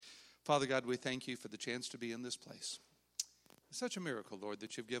Father God, we thank you for the chance to be in this place. It's such a miracle, Lord,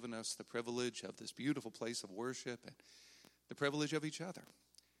 that you've given us the privilege of this beautiful place of worship and the privilege of each other.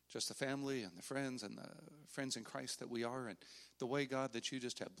 Just the family and the friends in Christ that we are, and the way, God, that you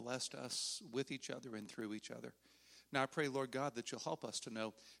just have blessed us with each other and through each other. Now I pray, Lord God, that you'll help us to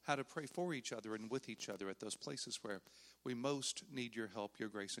know how to pray for each other and with each other at those places where we most need your help, your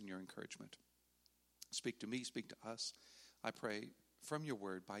grace, and your encouragement. Speak to me, speak to us. I pray from your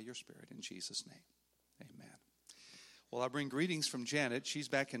word, by your Spirit, in Jesus' name. Amen. Well, I bring greetings from Janet. She's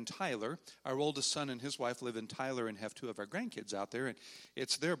back in Tyler. Our oldest son and his wife live in Tyler and have two of our grandkids out there. And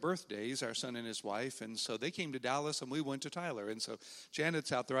it's their birthdays, our son and his wife. And so they came to Dallas and we went to Tyler. And so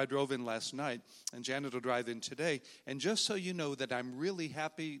Janet's out there. I drove in last night and Janet will drive in today. And just so you know that I'm really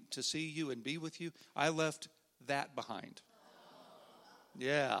happy to see you and be with you, I left that behind.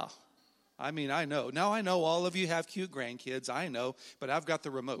 Yeah. I mean, I know. Now I know all of you have cute grandkids. I know. But I've got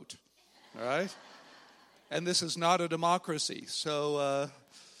the remote. All right? And this is not a democracy, so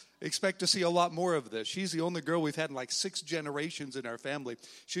expect to see a lot more of this. She's the only girl we've had in like 6 generations in our family.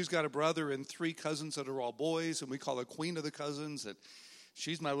 She's got a brother and 3 cousins that are all boys, and we call her Queen of the Cousins. And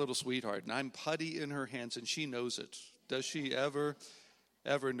she's my little sweetheart, and I'm putty in her hands, and she knows it. Does she ever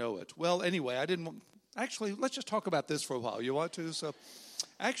know it? Well, anyway, actually, let's just talk about this for a while. You want to? So,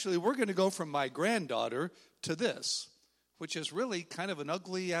 actually, we're going to go from my granddaughter to this, which is really kind of an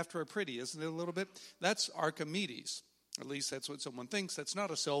ugly after a pretty, isn't it, a little bit? That's Archimedes. At least that's what someone thinks. That's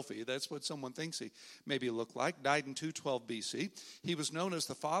not a selfie. That's what someone thinks he maybe looked like. Died in 212 BC. He was known as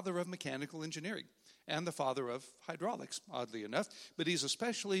the father of mechanical engineering and the father of hydraulics, oddly enough. But he's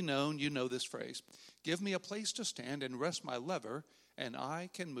especially known, you know this phrase, give me a place to stand and rest my lever, and I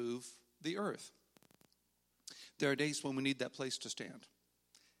can move the earth. There are days when we need that place to stand,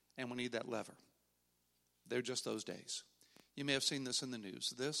 and we need that lever. They're just those days. You may have seen this in the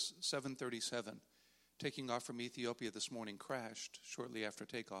news. This 737 taking off from Ethiopia this morning crashed shortly after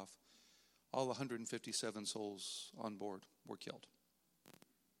takeoff. All 157 souls on board were killed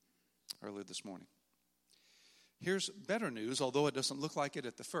early this morning. Here's better news, although it doesn't look like it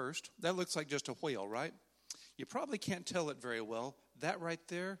at the first. That looks like just a whale, right? You probably can't tell it very well. That right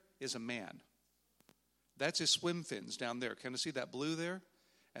there is a man. That's his swim fins down there. Can you see that blue there?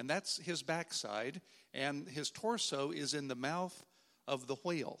 And that's his backside, and his torso is in the mouth of the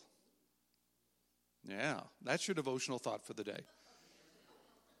whale. Yeah, that's your devotional thought for the day.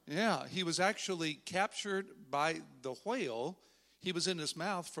 Yeah, he was actually captured by the whale. He was in his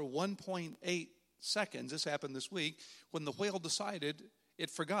mouth for 1.8 seconds. This happened this week when the whale decided it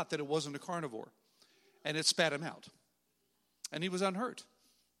forgot that it wasn't a carnivore, and it spat him out. And he was unhurt,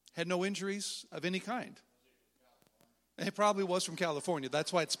 had no injuries of any kind. It probably was from California.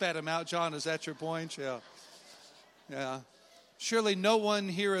 That's why it spat him out. John, is that your point? Yeah. Surely no one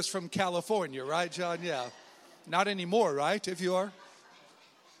here is from California, right, John? Yeah. Not anymore, right, if you are?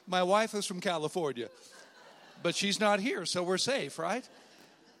 My wife is from California, but she's not here, so we're safe, right?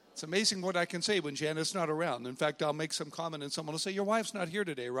 It's amazing what I can say when Janet's not around. In fact, I'll make some comment and someone will say, your wife's not here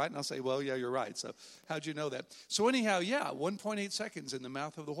today, right? And I'll say, well, yeah, you're right. So how'd you know that? So anyhow, yeah, 1.8 seconds in the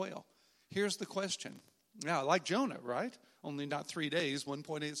mouth of the whale. Here's the question. Now, like Jonah, right? Only not 3 days,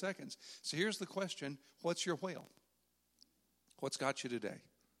 1.8 seconds. So here's the question. What's your whale? What's got you today?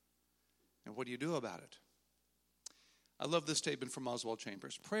 And what do you do about it? I love this statement from Oswald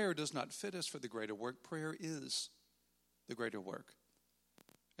Chambers. Prayer does not fit us for the greater work. Prayer is the greater work.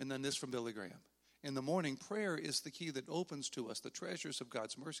 And then this from Billy Graham. In the morning, prayer is the key that opens to us the treasures of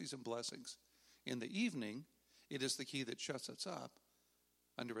God's mercies and blessings. In the evening, it is the key that shuts us up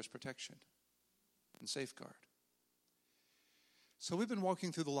under his protection and safeguard. So we've been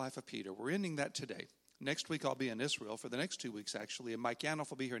walking through the life of Peter. We're ending that today. Next week I'll be in Israel for the next 2 weeks actually. And Mike Yanoff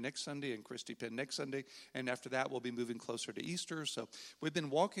will be here next Sunday and Christy Penn next Sunday. And after that we'll be moving closer to Easter. So we've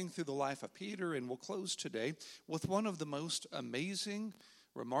been walking through the life of Peter, and we'll close today with one of the most amazing,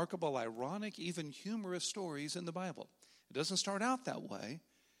 remarkable, ironic, even humorous stories in the Bible. It doesn't start out that way,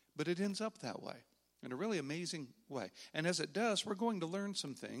 but it ends up that way in a really amazing way. And as it does, we're going to learn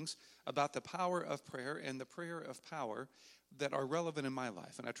some things about the power of prayer and the prayer of power that are relevant in my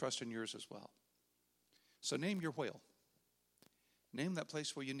life, and I trust in yours as well. So name your whale. Name that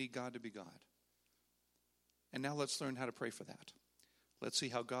place where you need God to be God. And now let's learn how to pray for that. Let's see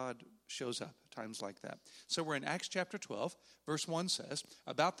how God shows up at times like that. So we're in Acts chapter 12. Verse 1 says,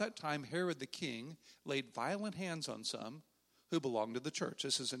 about that time Herod the king laid violent hands on some who belonged to the church.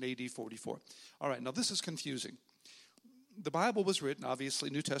 This is in AD 44. All right, now this is confusing. The Bible was written, obviously,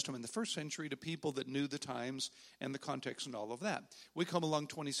 New Testament in the first century to people that knew the times and the context and all of that. We come along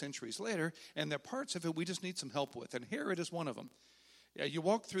 20 centuries later, and there are parts of it we just need some help with, and Herod is one of them. You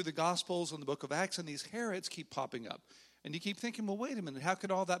walk through the Gospels and the book of Acts, and these Herods keep popping up. And you keep thinking, well, wait a minute, how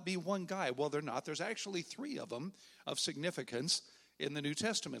could all that be one guy? Well, they're not. There's actually three of them of significance in the New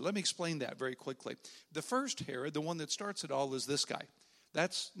Testament. Let me explain that very quickly. The first Herod, the one that starts it all, is this guy.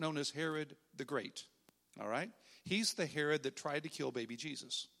 That's known as Herod the Great. All right? He's the Herod that tried to kill baby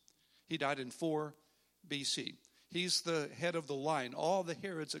Jesus. He died in 4 BC. He's the head of the line. All the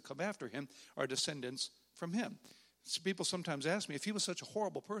Herods that come after him are descendants from him. So people sometimes ask me, if he was such a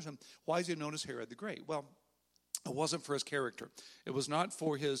horrible person, why is he known as Herod the Great? Well, it wasn't for his character. It was not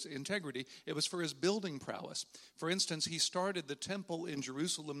for his integrity. It was for his building prowess. For instance, he started the temple in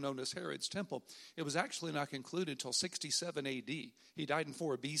Jerusalem known as Herod's Temple. It was actually not concluded until 67 A.D. He died in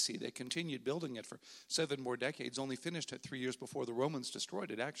 4 B.C. They continued building it for 7 more decades, only finished it 3 years before the Romans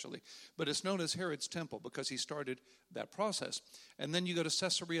destroyed it, actually. But it's known as Herod's Temple because he started that process. And then you go to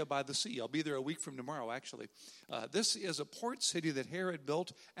Caesarea by the sea. I'll be there a week from tomorrow, actually. This is a port city that Herod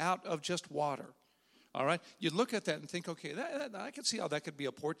built out of just water. All right, you look at that and think, okay, I can see how that could be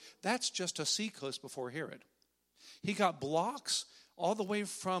a port. That's just a seacoast before Herod. He got blocks all the way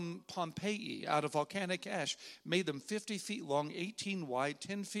from Pompeii out of volcanic ash, made them 50 feet long, 18 wide,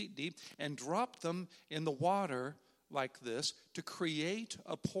 10 feet deep, and dropped them in the water like this to create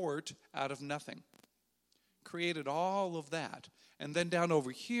a port out of nothing. Created all of that. And then down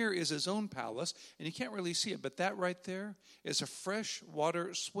over here is his own palace, and you can't really see it, but that right there is a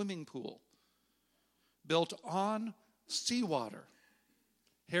freshwater swimming pool built on seawater.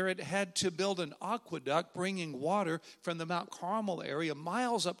 Herod had to build an aqueduct bringing water from the Mount Carmel area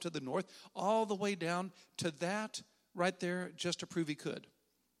miles up to the north, all the way down to that right there just to prove he could.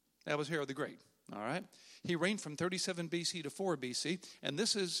 That was Herod the Great, all right? He reigned from 37 BC to 4 BC, and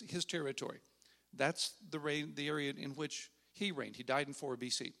this is his territory. That's the area in which he reigned. He died in 4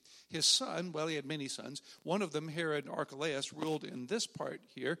 BC. His son, well, he had many sons. One of them, Herod Archelaus, ruled in this part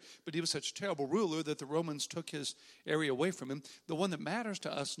here, but he was such a terrible ruler that the Romans took his area away from him. The one that matters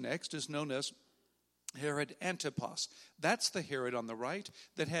to us next is known as Herod Antipas. That's the Herod on the right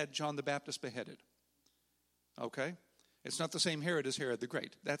that had John the Baptist beheaded. Okay? It's not the same Herod as Herod the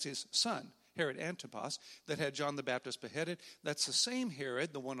Great. That's his son, Herod Antipas, that had John the Baptist beheaded. That's the same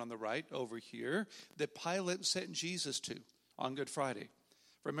Herod, the one on the right over here, that Pilate sent Jesus to on Good Friday.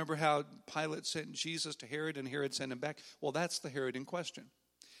 Remember how Pilate sent Jesus to Herod and Herod sent him back? Well, that's the Herod in question.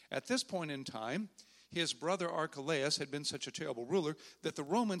 At this point in time, his brother Archelaus had been such a terrible ruler that the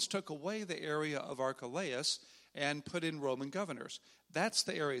Romans took away the area of Archelaus and put in Roman governors. That's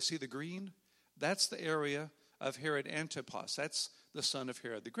the area. See the green? That's the area of Herod Antipas. That's the son of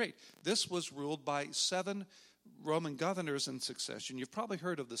Herod the Great. This was ruled by 7 Roman governors in succession. You've probably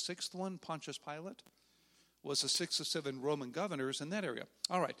heard of the 6th one, Pontius Pilate. Was the 6 or 7 Roman governors in that area.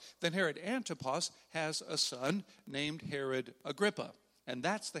 All right, then Herod Antipas has a son named Herod Agrippa, and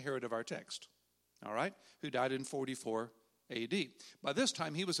that's the Herod of our text, all right, who died in 44 A.D. By this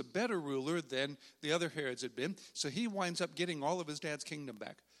time, he was a better ruler than the other Herods had been, so he winds up getting all of his dad's kingdom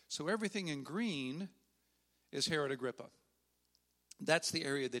back. So everything in green is Herod Agrippa. That's the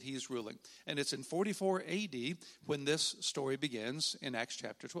area that he's ruling. And it's in 44 A.D. when this story begins in Acts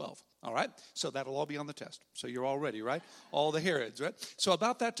chapter 12. All right? So that'll all be on the test. So you're all ready, right? All the Herods, right? So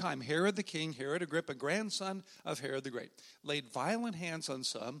about that time, Herod the king, Herod Agrippa, grandson of Herod the Great, laid violent hands on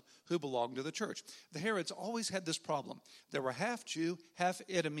some who belonged to the church. The Herods always had this problem. They were half Jew, half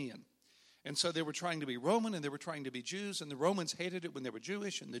Idumean. And so they were trying to be Roman and they were trying to be Jews, and the Romans hated it when they were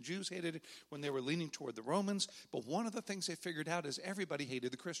Jewish and the Jews hated it when they were leaning toward the Romans. But one of the things they figured out is everybody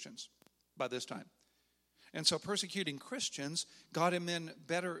hated the Christians by this time. And so persecuting Christians got him in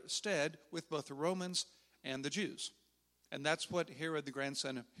better stead with both the Romans and the Jews. And that's what Herod, the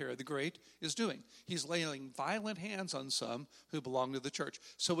grandson of Herod the Great, is doing. He's laying violent hands on some who belong to the church.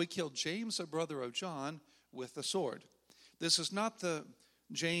 So he killed James, a brother of John, with the sword. This is not the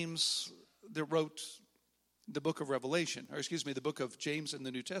James that wrote the book of Revelation, the book of James in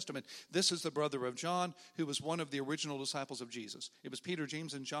the New Testament. This is the brother of John, who was one of the original disciples of Jesus. It was Peter,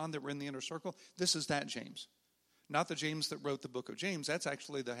 James, and John that were in the inner circle. This is that James. Not the James that wrote the book of James. That's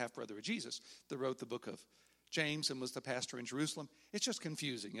actually the half-brother of Jesus that wrote the book of James and was the pastor in Jerusalem. It's just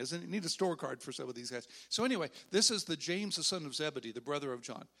confusing, isn't it? You need a scorecard for some of these guys. So anyway, this is the James, the son of Zebedee, the brother of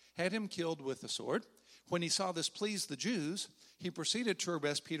John. Had him killed with the sword. When he saw this pleased the Jews, he proceeded to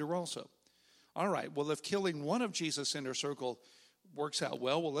arrest Peter also. All right, well, if killing one of Jesus' inner circle works out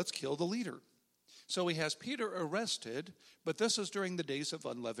well, let's kill the leader. So he has Peter arrested, but this is during the days of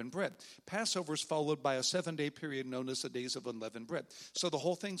unleavened bread. Passover is followed by a 7-day period known as the days of unleavened bread. So the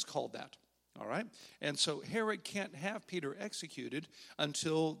whole thing's called that. All right? And so Herod can't have Peter executed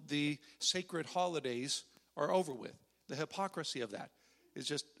until the sacred holidays are over with. The hypocrisy of that. is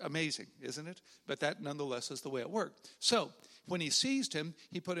just amazing, isn't it? But that nonetheless is the way it worked. So when he seized him,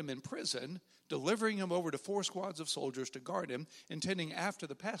 he put him in prison, delivering him over to 4 squads of soldiers to guard him, intending after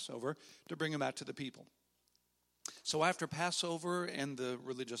the Passover to bring him out to the people. So after Passover and the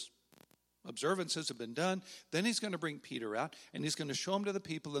religious observances have been done, then he's going to bring Peter out, and he's going to show him to the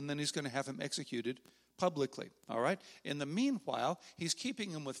people, and then he's going to have him executed publicly. All right? In the meanwhile, he's keeping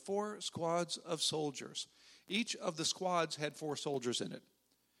him with 4 squads of soldiers. Each of the squads had 4 soldiers in it.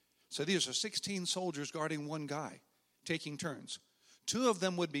 So these are 16 soldiers guarding one guy, taking turns. 2 of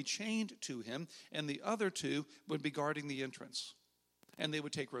them would be chained to him, and the other 2 would be guarding the entrance. And they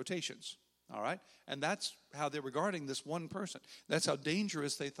would take rotations. All right? And that's how they were guarding this one person. That's how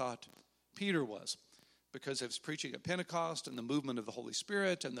dangerous they thought Peter was, because of his preaching at Pentecost and the movement of the Holy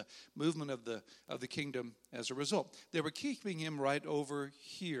Spirit and the movement of the kingdom as a result. They were keeping him right over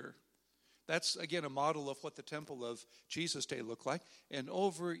here. That's, again, a model of what the temple of Jesus' day looked like. And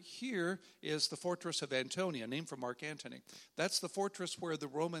over here is the fortress of Antonia, named for Mark Antony. That's the fortress where the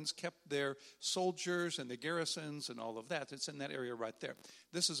Romans kept their soldiers and the garrisons and all of that. It's in that area right there.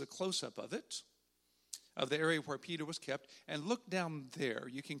 This is a close-up of it, of the area where Peter was kept. And look down there.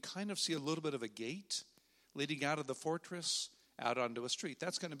 You can kind of see a little bit of a gate leading out of the fortress out onto a street.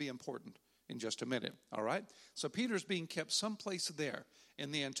 That's going to be important in just a minute, all right? So Peter's being kept someplace there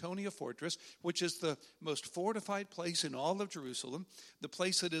in the Antonia fortress, which is the most fortified place in all of Jerusalem, the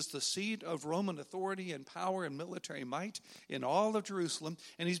place that is the seat of Roman authority and power and military might in all of Jerusalem,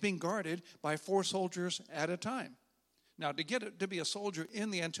 and he's being guarded by 4 soldiers at a time. Now, to be a soldier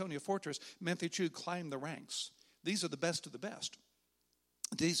in the Antonia fortress meant that you'd climb the ranks. These are the best of the best.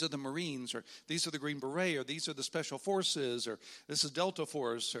 These are the Marines, or these are the Green Beret, or these are the Special Forces, or this is Delta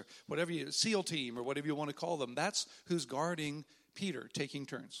Force, or whatever SEAL team, or whatever you want to call them. That's who's guarding Peter, taking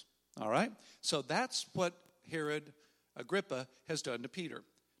turns. All right? So that's what Herod Agrippa has done to Peter.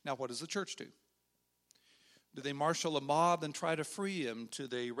 Now, what does the church do? Do they marshal a mob and try to free him? Do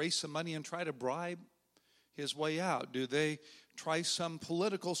they raise some money and try to bribe his way out? Do they try some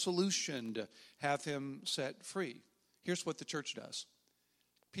political solution to have him set free? Here's what the church does.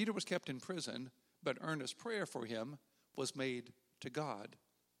 Peter was kept in prison, but earnest prayer for him was made to God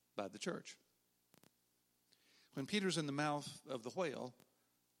by the church. When Peter's in the mouth of the whale,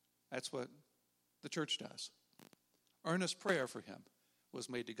 that's what the church does. Earnest prayer for him was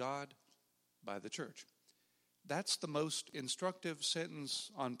made to God by the church. That's the most instructive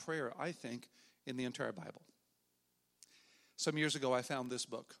sentence on prayer, I think, in the entire Bible. Some years ago, I found this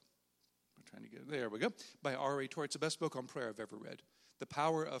book. I'm trying to get it. There we go. By R.A. Torrey. It's the best book on prayer I've ever read. The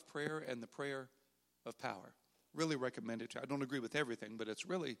Power of Prayer and the Prayer of Power. Really recommend it. I don't agree with everything, but it's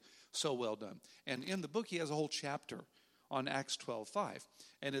really so well done. And in the book, he has a whole chapter on Acts 12:5.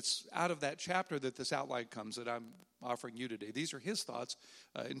 And it's out of that chapter that this outline comes that I'm offering you today. These are his thoughts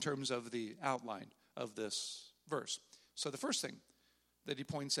in terms of the outline of this verse. So the first thing that he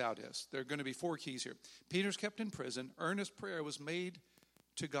points out is, there are going to be 4 keys here. Peter's kept in prison. Earnest prayer was made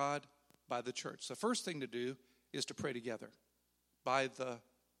to God by the church. The first thing to do is to pray together by the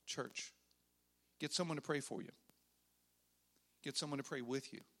church. Get someone to pray for you. Get someone to pray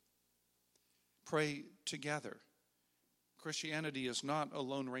with you. Pray together. Christianity is not a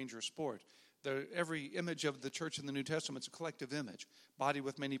Lone Ranger sport. Every image of the church in the New Testament is a collective image. Body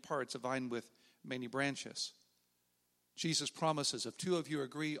with many parts, a vine with many branches. Jesus promises, if 2 of you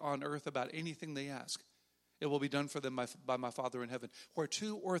agree on earth about anything they ask, it will be done for them by my Father in heaven. Where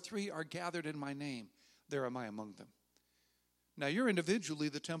 2 or 3 are gathered in my name, there am I among them. Now, you're individually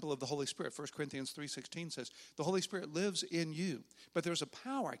the temple of the Holy Spirit. 1 Corinthians 3:16 says, the Holy Spirit lives in you. But there's a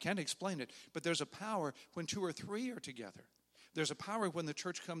power, I can't explain it, but there's a power when 2 or 3 are together. There's a power when the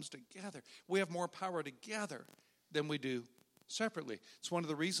church comes together. We have more power together than we do separately. It's one of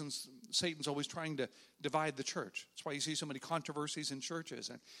the reasons Satan's always trying to divide the church. That's why you see so many controversies in churches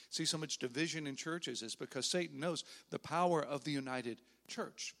and see so much division in churches, is because Satan knows the power of the united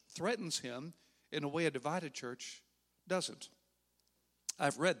church threatens him in a way a divided church doesn't.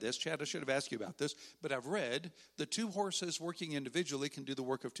 I've read this. Chad, I should have asked you about this, but I've read that 2 horses working individually can do the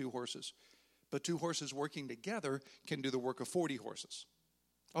work of 2 horses, but 2 horses working together can do the work of 40 horses.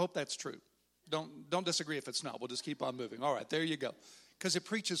 I hope that's true. Don't disagree if it's not. We'll just keep on moving. All right, there you go. Because it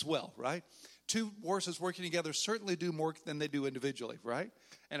preaches well, right? 2 horses working together certainly do more than they do individually, right?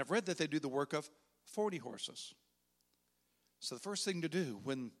 And I've read that they do the work of 40 horses. So the first thing to do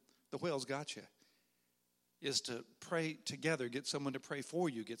when the whale's got you is to pray together. Get someone to pray for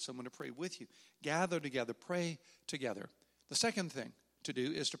you. Get someone to pray with you. Gather together. Pray together. The second thing to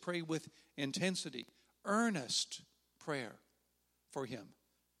do is to pray with intensity. Earnest prayer for him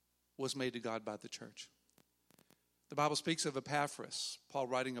was made to God by the church. The Bible speaks of Epaphras, Paul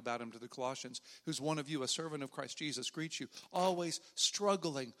writing about him to the Colossians, who's one of you, a servant of Christ Jesus, greets you, always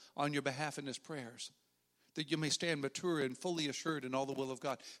struggling on your behalf in his prayers, that you may stand mature and fully assured in all the will of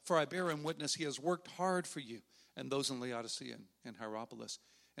God. For I bear him witness, he has worked hard for you and those in Laodicea and Hierapolis.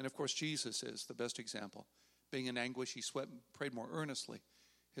 And of course, Jesus is the best example. Being in anguish, he sweat and prayed more earnestly.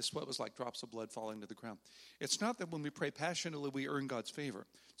 His sweat was like drops of blood falling to the ground. It's not that when we pray passionately, we earn God's favor.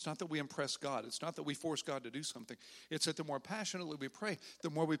 It's not that we impress God. It's not that we force God to do something. It's that the more passionately we pray, the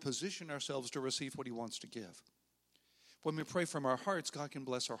more we position ourselves to receive what he wants to give. When we pray from our hearts, God can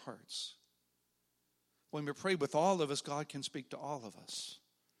bless our hearts. When we pray with all of us, God can speak to all of us.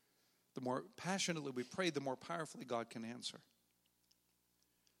 The more passionately we pray, the more powerfully God can answer.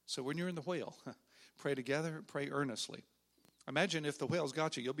 So when you're in the whale, pray together, pray earnestly. Imagine if the whale's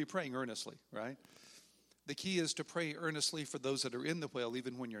got you, you'll be praying earnestly, right? The key is to pray earnestly for those that are in the whale,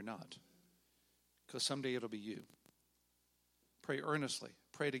 even when you're not. Because someday it'll be you. Pray earnestly,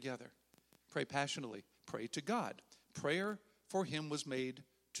 pray together, pray passionately, pray to God. Prayer for him was made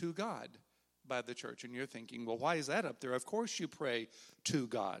to God by the church. And you're thinking, well, why is that up there? Of course you pray to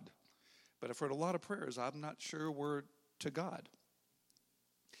God. But I've heard a lot of prayers I'm not sure were to God.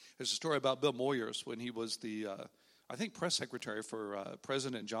 There's a story about Bill Moyers when he was the press secretary for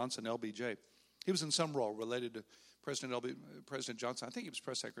President Johnson, LBJ. He was in some role related to President Johnson. I think he was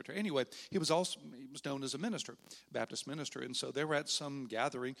press secretary. Anyway, he was known as a minister, Baptist minister. And so they were at some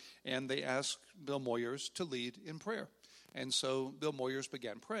gathering, and they asked Bill Moyers to lead in prayer. And so Bill Moyers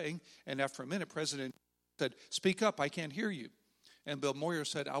began praying, and after a minute, President said, "Speak up, I can't hear you." And Bill Moyers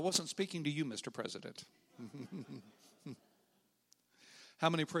said, "I wasn't speaking to you, Mr. President." How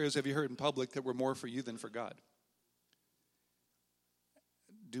many prayers have you heard in public that were more for you than for God?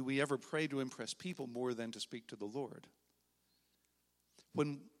 Do we ever pray to impress people more than to speak to the Lord?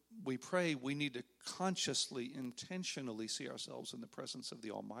 When we pray, we need to consciously, intentionally see ourselves in the presence of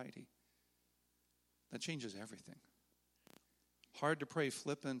the Almighty. That changes everything. Hard to pray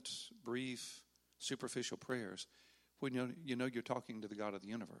flippant, brief, superficial prayers when you know you're talking to the God of the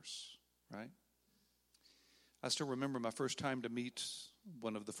universe, right? I still remember my first time to meet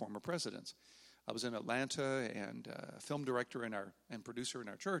one of the former presidents. I was in Atlanta, and a film director and producer in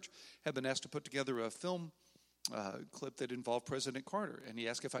our church had been asked to put together a film clip that involved President Carter. And he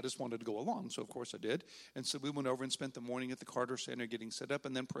asked if I just wanted to go along. So, of course, I did. And so we went over and spent the morning at the Carter Center getting set up.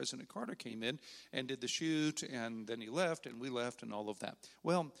 And then President Carter came in and did the shoot. And then he left, and we left, and all of that.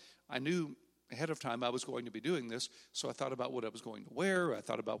 Well, I knew ahead of time I was going to be doing this. So I thought about what I was going to wear. I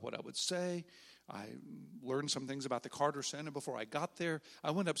thought about what I would say. I learned some things about the Carter Center before I got there.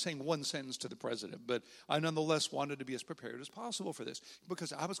 I wound up saying one sentence to the president, but I nonetheless wanted to be as prepared as possible for this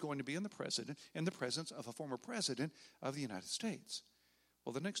because I was going to be in the presence of a former president of the United States.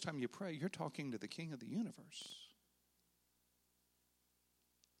 Well, the next time you pray, you're talking to the King of the universe.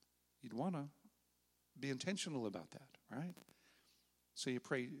 You'd want to be intentional about that, right? So you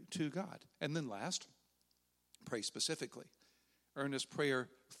pray to God. And then last, pray specifically. Earnest prayer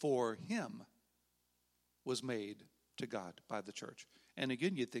for him was made to God by the church. And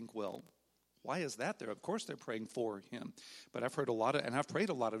again, you'd think, well, why is that there? Of course they're praying for him. But I've prayed a lot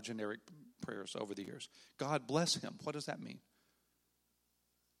of generic prayers over the years. God bless him. What does that mean?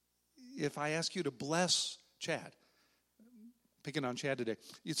 If I ask you to bless Chad, picking on Chad today,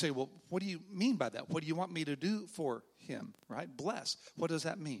 you'd say, well, what do you mean by that? What do you want me to do for him, right? Bless. What does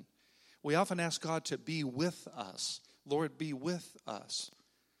that mean? We often ask God to be with us. Lord, be with us.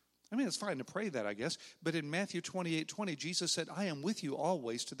 I mean, it's fine to pray that, I guess. But in Matthew 28:20, Jesus said, I am with you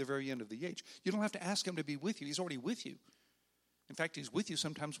always to the very end of the age. You don't have to ask him to be with you. He's already with you. In fact, he's with you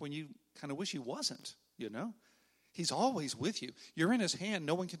sometimes when you kind of wish he wasn't, you know. He's always with you. You're in his hand.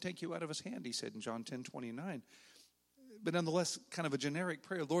 No one can take you out of his hand, he said in John 10:29. But nonetheless, kind of a generic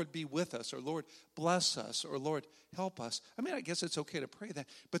prayer, Lord, be with us, or Lord, bless us, or Lord, help us. I mean, I guess it's okay to pray that.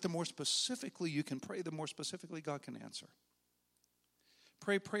 But the more specifically you can pray, the more specifically God can answer.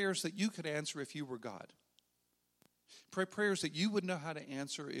 Pray prayers that you could answer if you were God. Pray prayers that you would know how to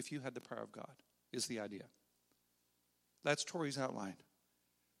answer if you had the power of God, is the idea. That's Tori's outline.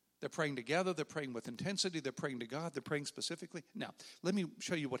 They're praying together. They're praying with intensity. They're praying to God. They're praying specifically. Now, let me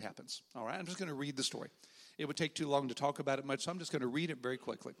show you what happens. All right, I'm just going to read the story. It would take too long to talk about it much, so I'm just going to read it very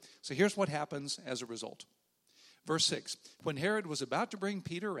quickly. So here's what happens as a result. Verse 6, when Herod was about to bring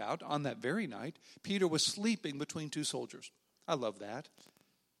Peter out on that very night, Peter was sleeping between two soldiers. I love that.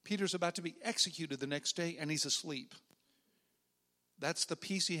 Peter's about to be executed the next day, and he's asleep. That's the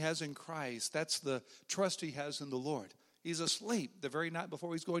peace he has in Christ. That's the trust he has in the Lord. He's asleep the very night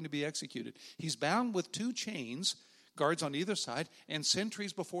before he's going to be executed. He's bound with two chains guards on either side, and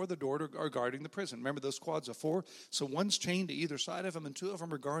sentries before the door are guarding the prison. Remember those squads of 4? So one's chained to either side of them, and 2 of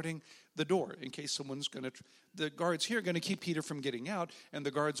them are guarding the door in case someone's going to... The guards here are going to keep Peter from getting out, and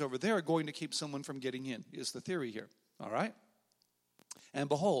the guards over there are going to keep someone from getting in, is the theory here. All right? And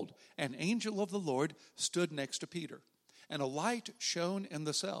behold, an angel of the Lord stood next to Peter, and a light shone in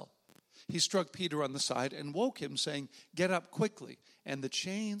the cell. He struck Peter on the side and woke him, saying, "Get up quickly." And the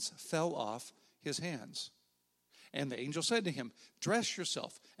chains fell off his hands. And the angel said to him, "Dress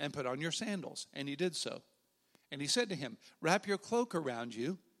yourself and put on your sandals." And he did so. And he said to him, "Wrap your cloak around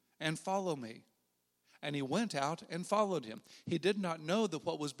you and follow me." And he went out and followed him. He did not know that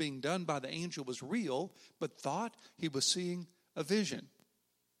what was being done by the angel was real, but thought he was seeing a vision.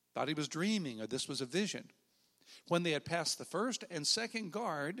 Thought he was dreaming, or this was a vision. When they had passed the first and second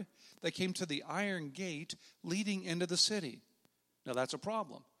guard, they came to the iron gate leading into the city. Now that's a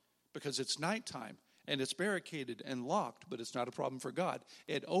problem, because it's nighttime and it's barricaded and locked, but it's not a problem for God.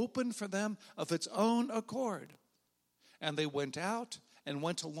 It opened for them of its own accord. And they went out and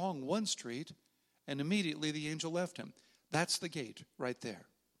went along one street, and immediately the angel left him. That's the gate right there.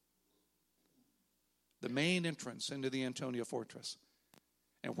 The main entrance into the Antonia fortress.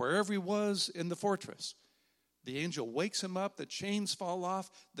 And wherever he was in the fortress, the angel wakes him up, the chains fall off,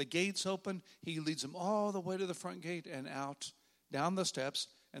 the gates open. He leads him all the way to the front gate and out, down the steps,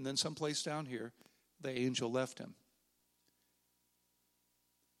 and then someplace down here, the angel left him.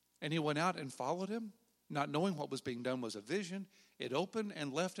 And he went out and followed him, not knowing what was being done was a vision. It opened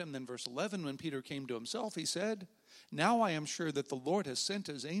and left him. Then verse 11, when Peter came to himself, he said, "Now I am sure that the Lord has sent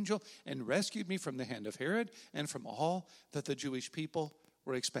his angel and rescued me from the hand of Herod and from all that the Jewish people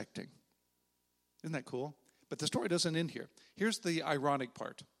were expecting." Isn't that cool? But the story doesn't end here. Here's the ironic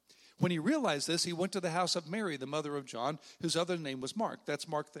part. When he realized this, he went to the house of Mary, the mother of John, whose other name was Mark. That's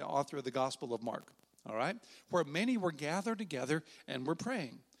Mark, the author of the Gospel of Mark. All right? Where many were gathered together and were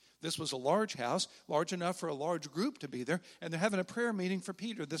praying. This was a large house, large enough for a large group to be there, and they're having a prayer meeting for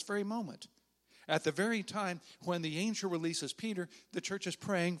Peter this very moment. At the very time when the angel releases Peter, the church is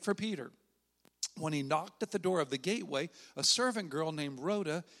praying for Peter. When he knocked at the door of the gateway, a servant girl named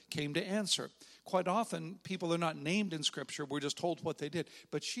Rhoda came to answer. Quite often, people are not named in Scripture. We're just told what they did.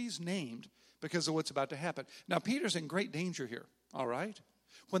 But she's named because of what's about to happen. Now, Peter's in great danger here, all right?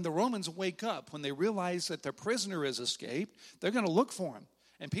 When the Romans wake up, when they realize that their prisoner has escaped, they're going to look for him.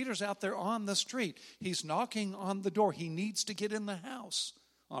 And Peter's out there on the street. He's knocking on the door. He needs to get in the house.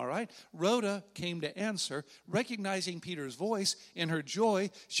 All right. Rhoda came to answer, recognizing Peter's voice. In her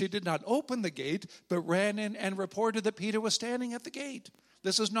joy, she did not open the gate, but ran in and reported that Peter was standing at the gate.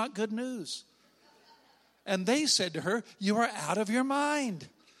 This is not good news. And they said to her, "You are out of your mind."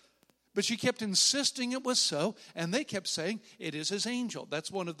 But she kept insisting it was so, and they kept saying, "It is his angel." That's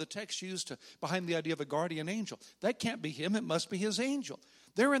one of the texts used behind the idea of a guardian angel. That can't be him. It must be his angel.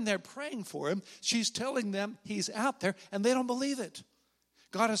 They're in there praying for him. She's telling them he's out there, and they don't believe it.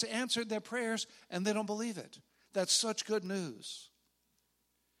 God has answered their prayers, and they don't believe it. That's such good news.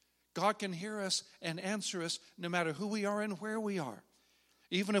 God can hear us and answer us no matter who we are and where we are,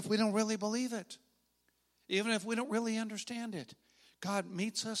 even if we don't really believe it, even if we don't really understand it. God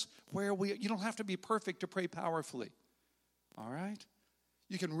meets us where you don't have to be perfect to pray powerfully, all right?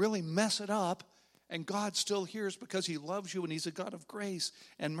 You can really mess it up, and God still hears because he loves you, and he's a God of grace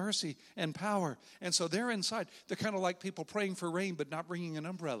and mercy and power. And so they're inside. They're kind of like people praying for rain but not bringing an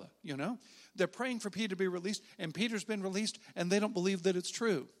umbrella, you know? They're praying for Peter to be released, and Peter's been released, and they don't believe that it's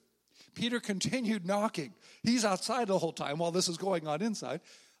true. Peter continued knocking. He's outside the whole time while this is going on inside.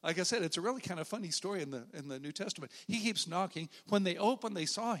 Like I said, it's a really kind of funny story in the New Testament. He keeps knocking. When they opened, they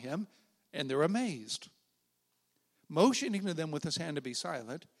saw him, and they're amazed. Motioning to them with his hand to be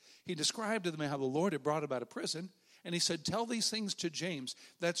silent, he described to them how the Lord had brought about a prison, and he said, "Tell these things to James."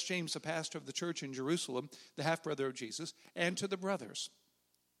 That's James, the pastor of the church in Jerusalem, the half-brother of Jesus, and to the brothers.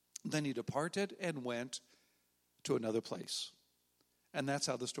 Then he departed and went to another place. And that's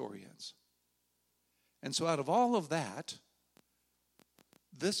how the story ends. And so out of all of that,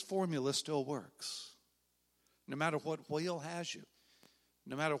 this formula still works. No matter what whale has you,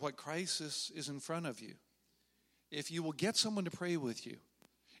 no matter what crisis is in front of you, if you will get someone to pray with you,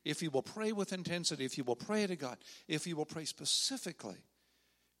 if you will pray with intensity, if you will pray to God, if you will pray specifically,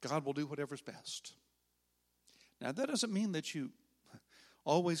 God will do whatever's best. Now, that doesn't mean that you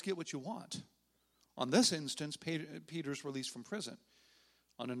always get what you want. On this instance, Peter's released from prison.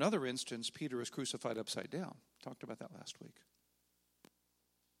 On another instance, Peter is crucified upside down. Talked about that last week.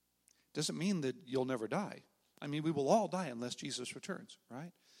 Doesn't mean that you'll never die. I mean, we will all die unless Jesus returns,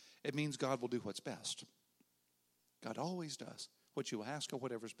 right? It means God will do what's best. God always does what you ask or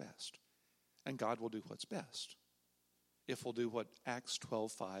whatever's best. And God will do what's best. if we'll do what Acts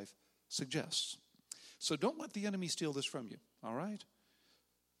 12:5 suggests. So don't let the enemy steal this from you, all right?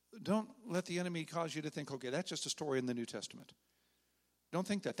 Don't let the enemy cause you to think, okay, that's just a story in the New Testament. Don't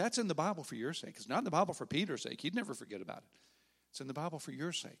think that. That's in the Bible for your sake. It's not in the Bible for Peter's sake. He'd never forget about it. It's in the Bible for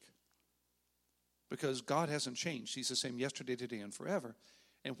your sake. Because God hasn't changed. He's the same yesterday, today, and forever.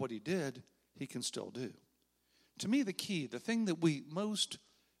 And what he did, he can still do. To me, the key, the thing that we most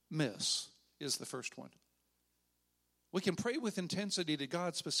miss is the first one. We can pray with intensity to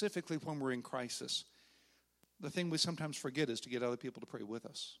God specifically when we're in crisis. The thing we sometimes forget is to get other people to pray with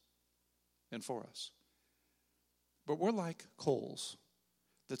us and for us. But we're like coals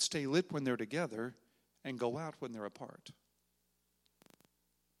that stay lit when they're together and go out when they're apart.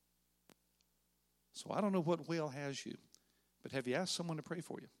 So I don't know what whale has you, but have you asked someone to pray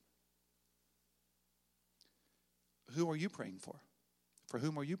for you? Who are you praying for? For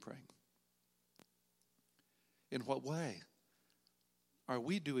whom are you praying? In what way are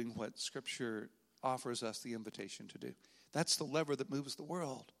we doing what Scripture offers us the invitation to do? That's the lever that moves the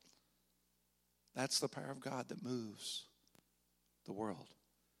world. That's the power of God that moves the world.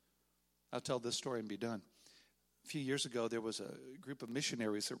 I'll tell this story and be done. A few years ago, there was a group of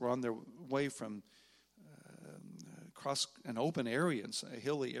missionaries that were on their way from across an open area, a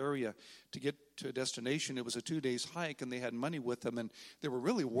hilly area, to get to a destination. It was a 2 days hike, and they had money with them, and they were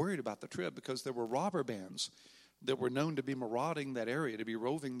really worried about the trip because there were robber bands that were known to be marauding that area, to be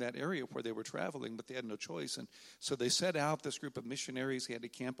roving that area where they were traveling, but they had no choice. And so they set out, this group of missionaries. They had to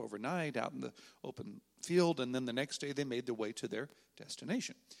camp overnight out in the open field, and then the next day they made their way to their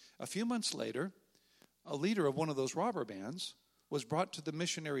destination. A few months later, a leader of one of those robber bands was brought to the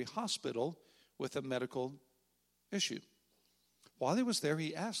missionary hospital with a medical issue. While he was there,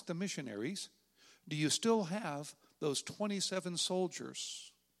 he asked the missionaries, "Do you still have those 27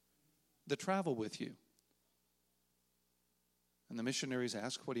 soldiers that travel with you?" And the missionaries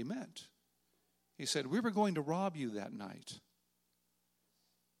asked what he meant. He said, "We were going to rob you that night,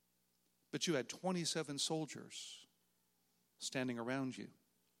 but you had 27 soldiers standing around you,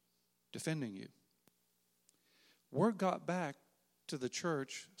 defending you." Word got back to the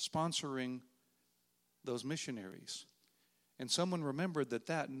church sponsoring those missionaries. And someone remembered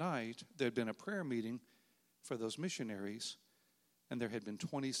that night there had been a prayer meeting for those missionaries, and there had been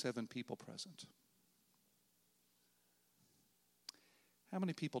 27 people present. How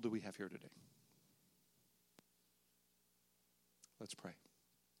many people do we have here today? Let's pray.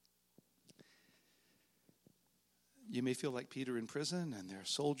 You may feel like Peter in prison, and there are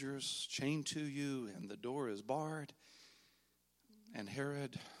soldiers chained to you, and the door is barred, and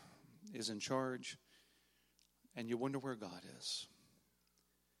Herod is in charge, and you wonder where God is.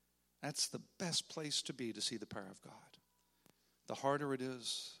 That's the best place to be to see the power of God. The harder it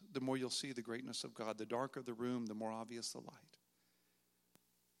is, the more you'll see the greatness of God. The darker the room, the more obvious the light.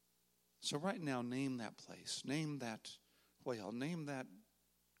 So right now, name that place. Name that whale. Name that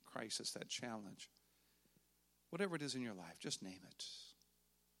crisis, that challenge. Whatever it is in your life, just name it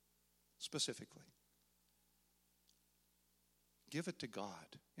specifically. Give it to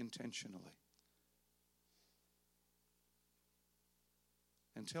God intentionally.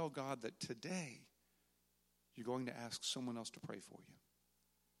 And tell God that today you're going to ask someone else to pray for you.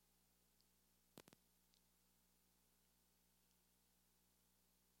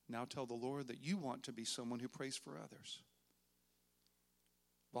 Now tell the Lord that you want to be someone who prays for others.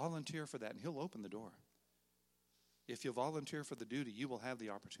 Volunteer for that, and He'll open the door. If you volunteer for the duty, you will have the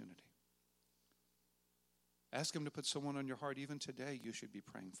opportunity. Ask Him to put someone on your heart even today you should be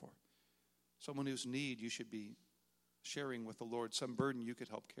praying for. Someone whose need you should be sharing with the Lord. Some burden you could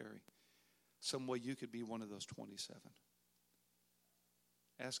help carry. Some way you could be one of those 27.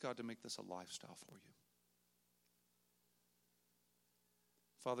 Ask God to make this a lifestyle for you.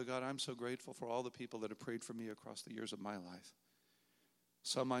 Father God, I'm so grateful for all the people that have prayed for me across the years of my life.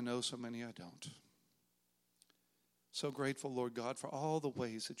 Some I know, so many I don't. So grateful, Lord God, for all the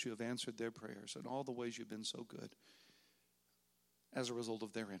ways that you have answered their prayers and all the ways you've been so good as a result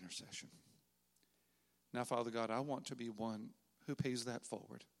of their intercession. Now, Father God, I want to be one who pays that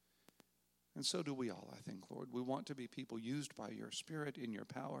forward. And so do we all, I think, Lord. We want to be people used by your Spirit in your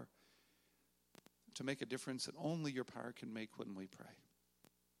power to make a difference that only your power can make when we pray.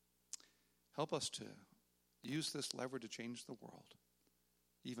 Help us to use this lever to change the world,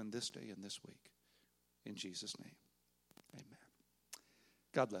 even this day and this week. In Jesus' name, amen.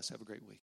 God bless. Have a great week.